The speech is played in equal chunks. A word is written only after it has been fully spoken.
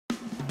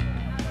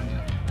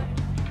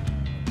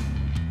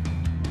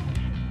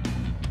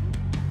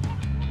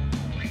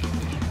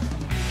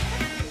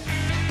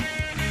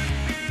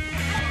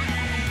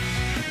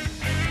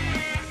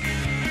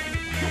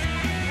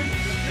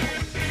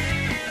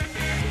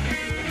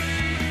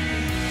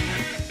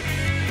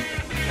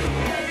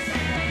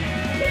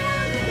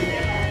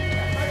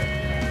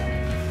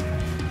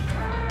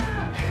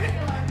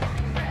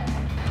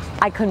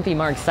I couldn't be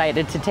more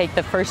excited to take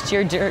the first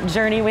year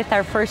journey with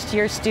our first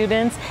year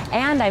students,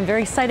 and I'm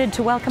very excited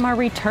to welcome our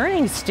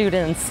returning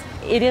students.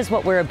 It is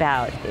what we're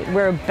about.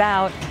 We're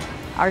about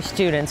our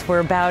students.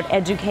 We're about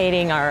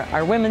educating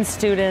our women's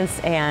students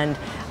and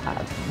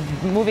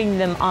moving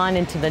them on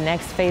into the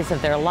next phase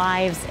of their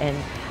lives and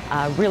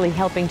really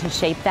helping to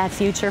shape that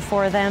future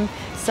for them.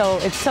 So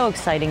it's so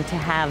exciting to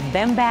have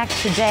them back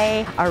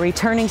today, our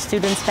returning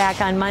students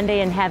back on Monday,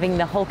 and having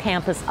the whole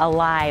campus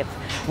alive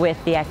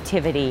with the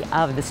activity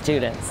of the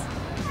students.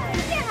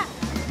 Yeah.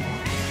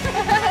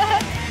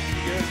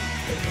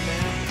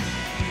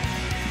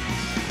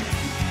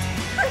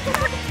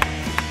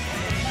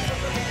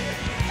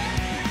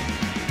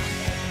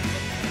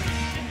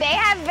 They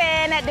have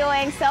been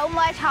doing so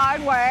much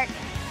hard work.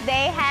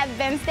 They have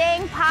been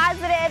staying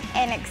positive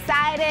and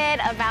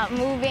excited about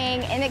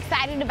moving and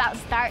excited about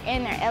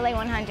starting their LA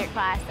 100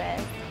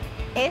 classes.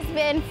 It's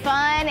been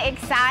fun,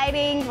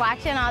 exciting,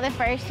 watching all the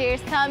first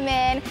years come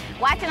in,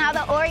 watching all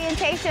the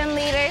orientation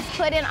leaders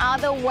put in all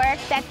the work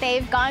that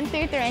they've gone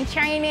through in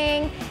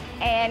training,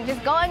 and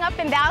just going up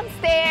and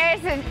downstairs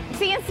and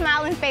seeing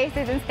smiling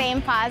faces and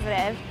staying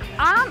positive.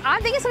 I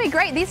think it's going to be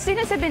great. These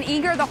students have been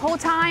eager the whole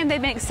time.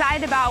 They've been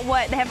excited about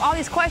they have all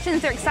these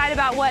questions. They're excited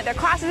about what their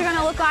classes are going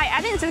to look like.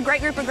 I think it's a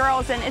great group of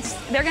girls, and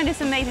they're going to do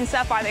some amazing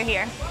stuff while they're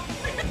here.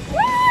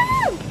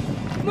 Woo!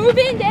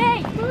 Move-in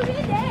day!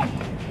 Move-in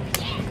day!